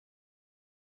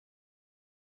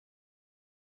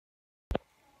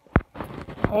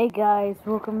Hey guys,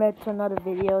 welcome back to another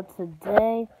video.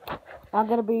 Today, I'm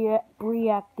gonna be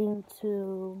reacting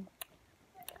to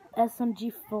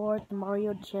Smg4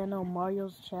 Mario channel,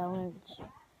 Mario's challenge.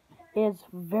 It's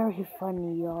very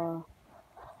funny, y'all.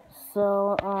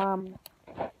 So,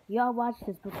 y'all watched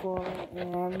this before,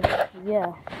 and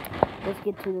yeah, let's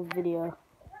get to this video.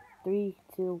 3,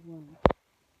 2, 1.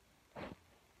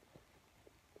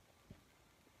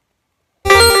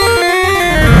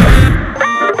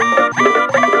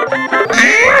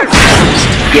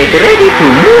 Get ready to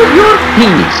move your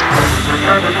penis.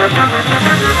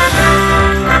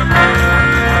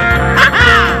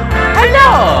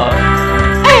 Hello!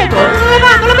 Ecco,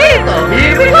 regolamento!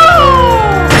 Here we go!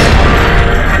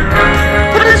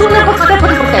 Adesso una boccata per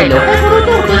il fratello, ecco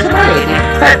tutto, sembra lei.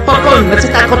 Peppo con si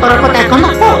sta con poteco,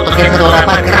 una foto che sarà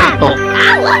rapagrato.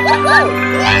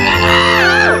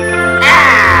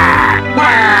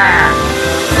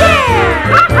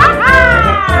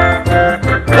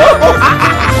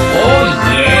 Oh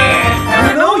yeah!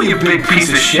 You know, you big piece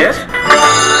of shit!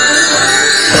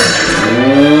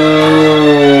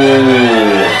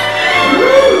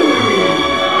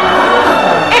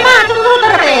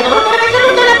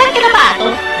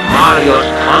 Mario's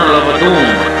Tunnel of Doom.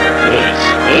 It's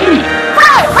scary.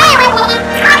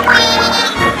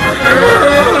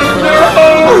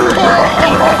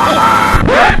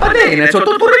 Va bene,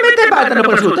 sotto pure mette battere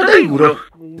prosciutto da euro.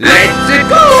 Let's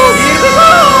go! Here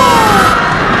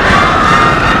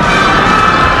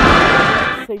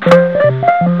we go!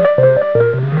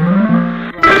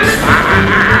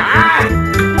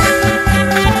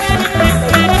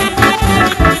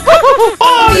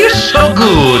 Oh, you're so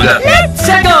good! Let's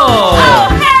go! Oh,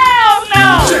 hell no!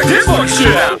 Check this one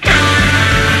shit out!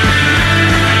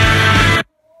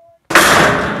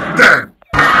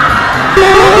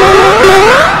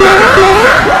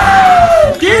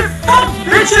 Give up,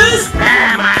 bitches!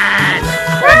 Come on!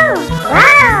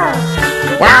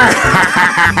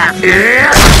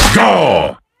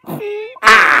 Go!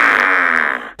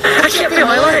 I can't feel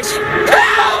my legs!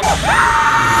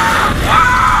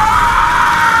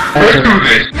 Let's do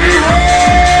this!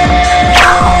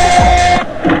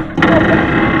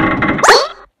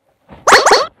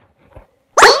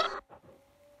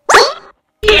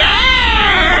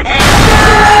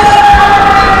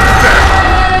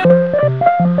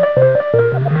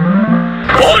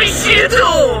 Holy shit!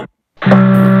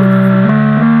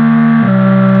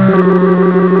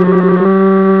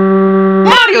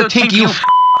 Mario, think you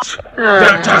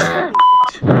That just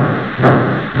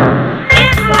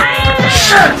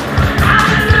shit!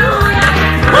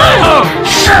 Oh,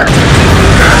 shit!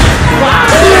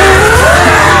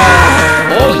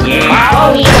 Oh yeah!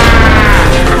 Oh yeah!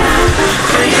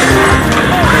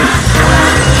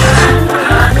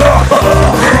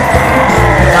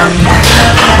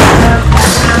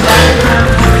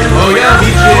 Oh yeah, be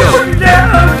chill!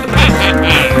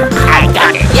 I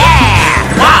got it! Yeah!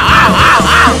 Wow! Wow! Wow!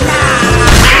 Wow!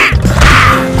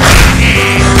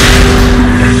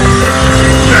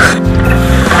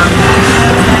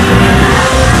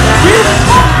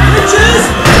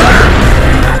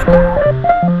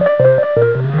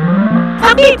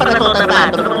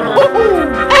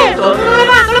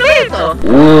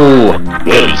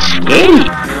 Very scary!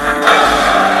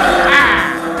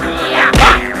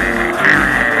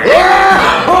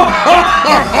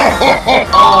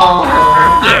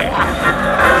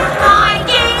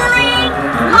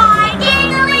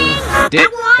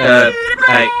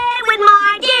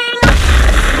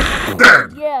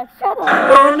 Yeah, shut up.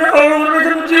 Oh no, what am I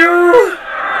gonna do?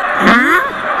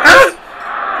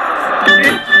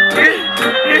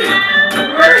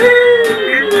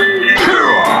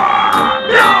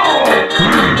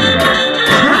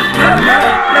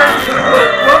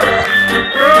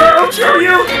 I'll show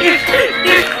you!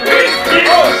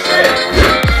 Oh shit!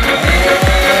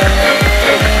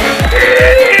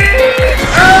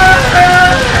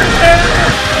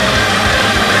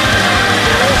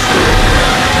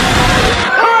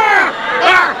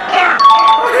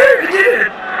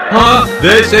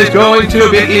 This is going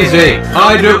to be easy.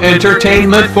 I do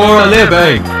entertainment for a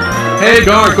living. Hey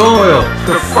Gargoyle,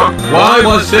 The fuck? why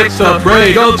was 6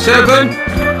 afraid of 7?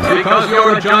 Because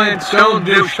you're a giant stone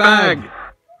douchebag.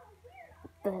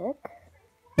 The heck?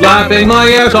 Laughing my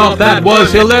ass off, that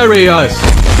was hilarious.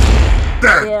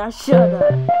 Yeah, shut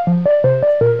up.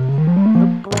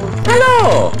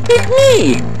 Hello! It's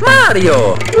me,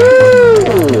 Mario!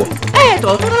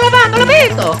 Ecco, sono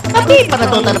lavato! La pipa da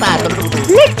tutto lavato!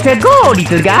 Let's go,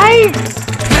 little guy!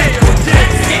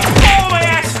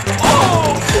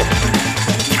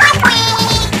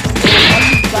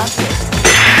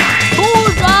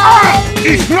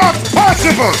 It's not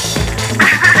possible!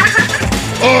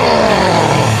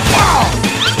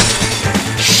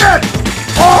 Shit!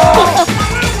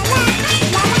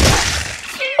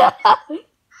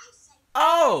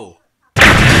 Oh!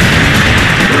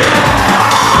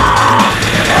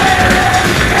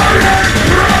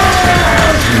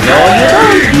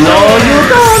 No, you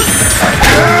don't!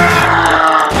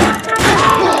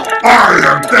 I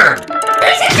am dead!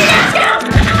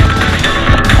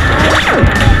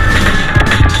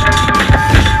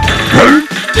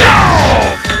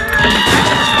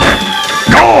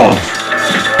 Go!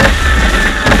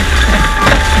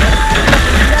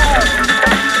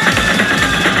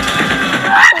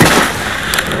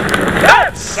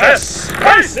 That's a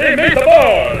spicy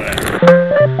meatball!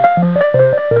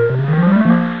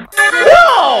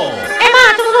 Wow!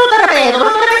 Tutto ripeto,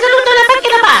 tutto nella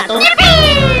macchina pato!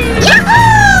 Yippee!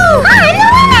 Yahoo! I'm the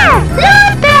winner!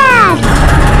 Not bad!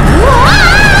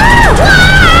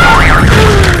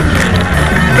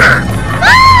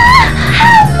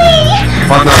 Help me!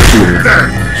 I'm not sure.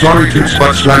 Sorry to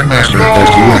Spot Slack Master as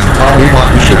to win. I'll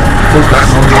want the ship. Put that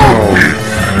on your own.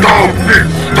 Stop!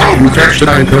 You catch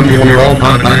that and come here all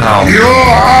time now. You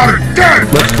are dead!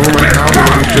 Let's go right now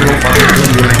and chill on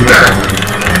the dead!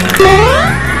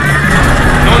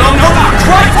 No, not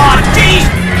tripod, geez!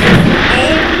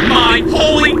 Oh my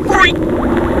holy freak!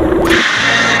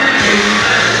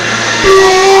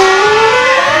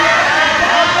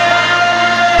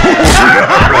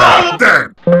 Dead!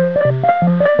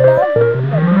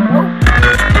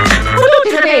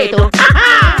 Tutto ripeto!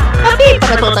 La pippa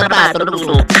che tutto armato,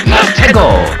 Lulu! Let's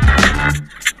go!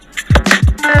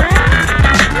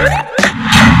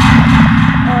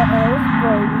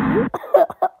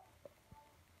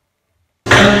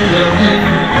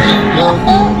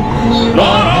 No!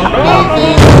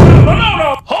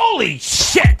 Holy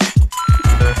shit!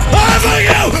 I'm like,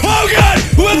 oh god!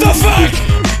 What the fuck?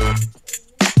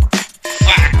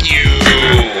 Fuck you!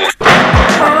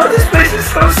 Oh, this place is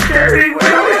so scary.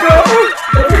 Where do we go?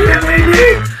 Over here,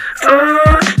 maybe?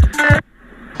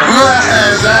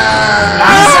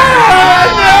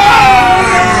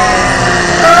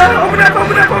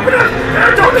 Open up!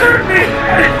 Don't hurt me!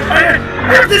 I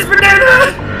have this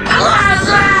banana!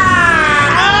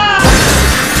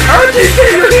 Oh, DK,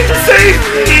 you need to save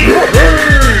me!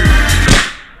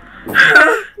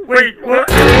 Wait, what?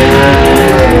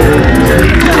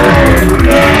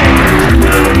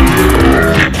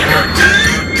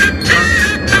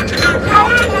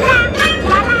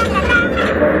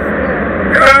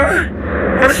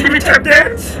 Wanna see me tap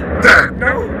dance?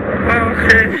 No?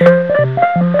 Okay.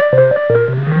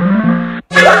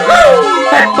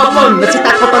 Ecco fondo, ci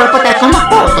tacco per poter con una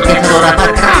foto che sarò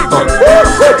rapatrato!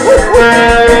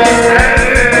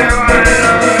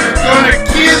 Gonna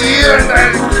kill you and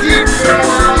then keep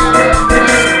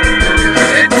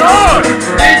It's on!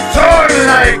 It's on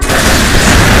like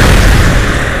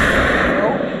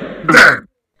dead!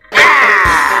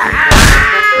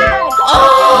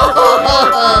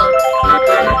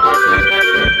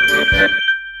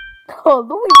 Oh,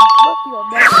 Louis is lucky on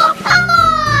that.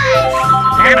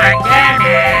 Come on, damn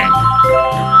it!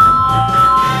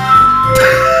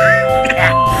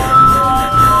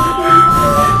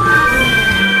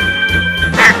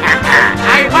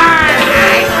 I won!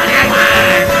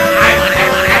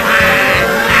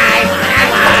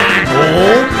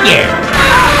 Oh yeah!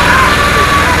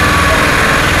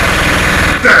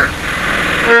 Dead!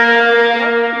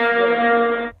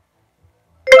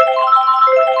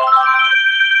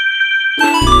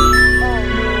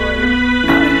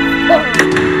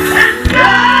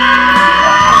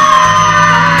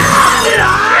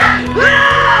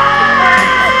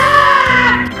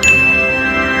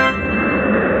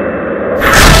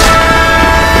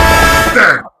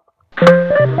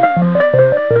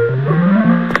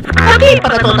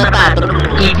 Para total battle.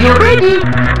 If you're ready,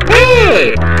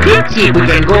 hey, let's see if we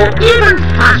can go even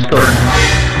faster.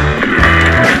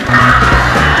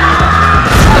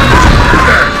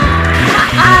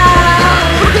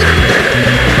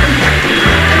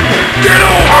 Get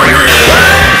over here!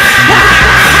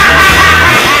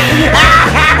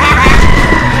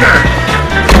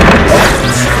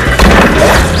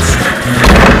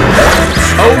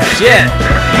 Oh shit!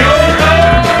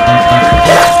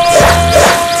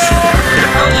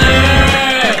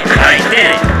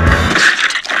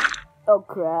 Oh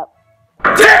crap.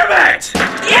 Damn it!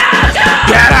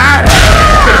 Get out!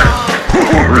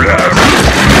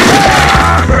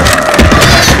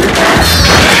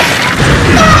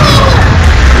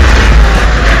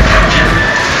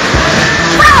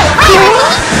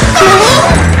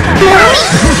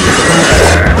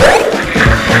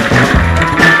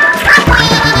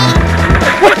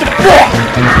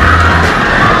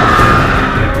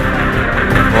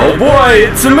 Hi,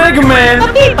 it's a Mega Man!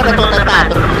 Hindi pa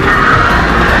natutupato.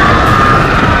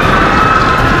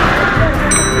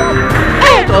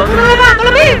 Eto, tulungan ko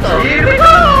dito. Here we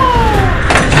go!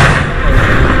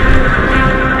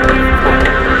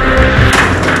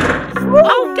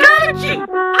 Oh, got you!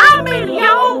 I'm in,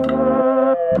 yo!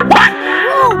 What?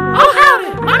 Oh,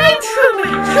 howdy! My name's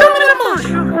Truman. Truman the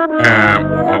Mushroom.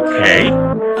 Okay.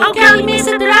 Okay, you mean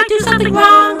said did I do something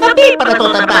wrong? Hindi pa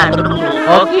natutupato.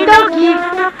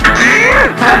 Okidoki!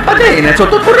 Va bene,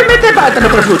 sotto pure mette patata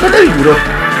prosciutto, te giuro.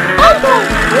 Oh, boy!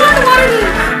 Wonder what it is!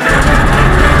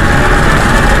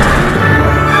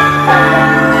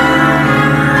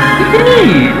 It's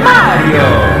me, Mario!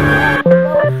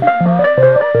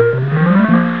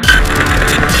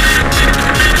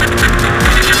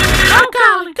 Oh,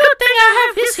 golly, good thing I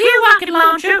have this here rocket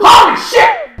launcher. Oh,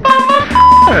 shit!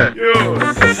 You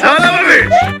son of a bitch!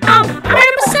 I made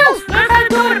it myself. Learned how to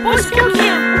do it at Boy Scout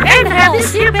camp. And I have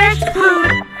this here badge to prove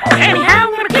it. Anyhow,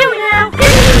 I'm gonna kill you now.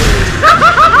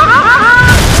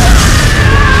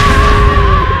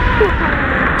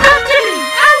 Come to me.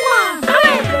 I won. Go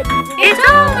ahead. It's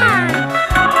all mine.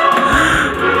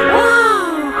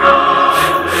 Whoa.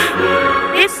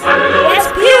 It's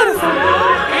beautiful.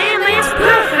 And it's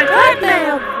perfect right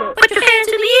now. Put your hands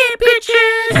in the air,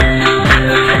 bitches.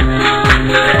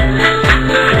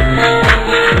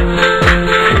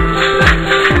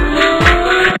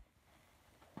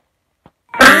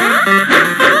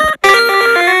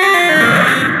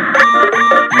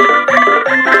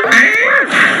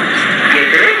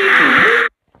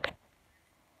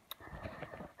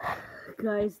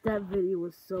 Guys, that video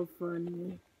was so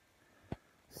funny.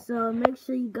 So make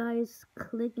sure you guys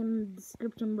click in the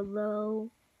description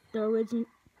below. The origin,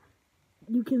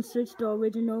 you can search the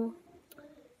original.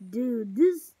 Dude,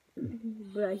 this,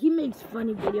 bruh, he makes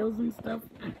funny videos and stuff.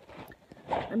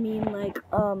 I mean, like,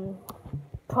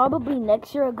 probably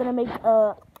next year I'm gonna make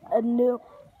a new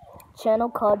channel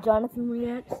called Jonathan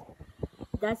Reacts.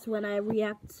 That's when I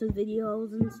react to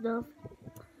videos and stuff.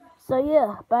 So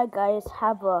yeah, bye guys.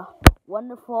 Have a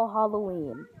wonderful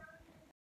Halloween.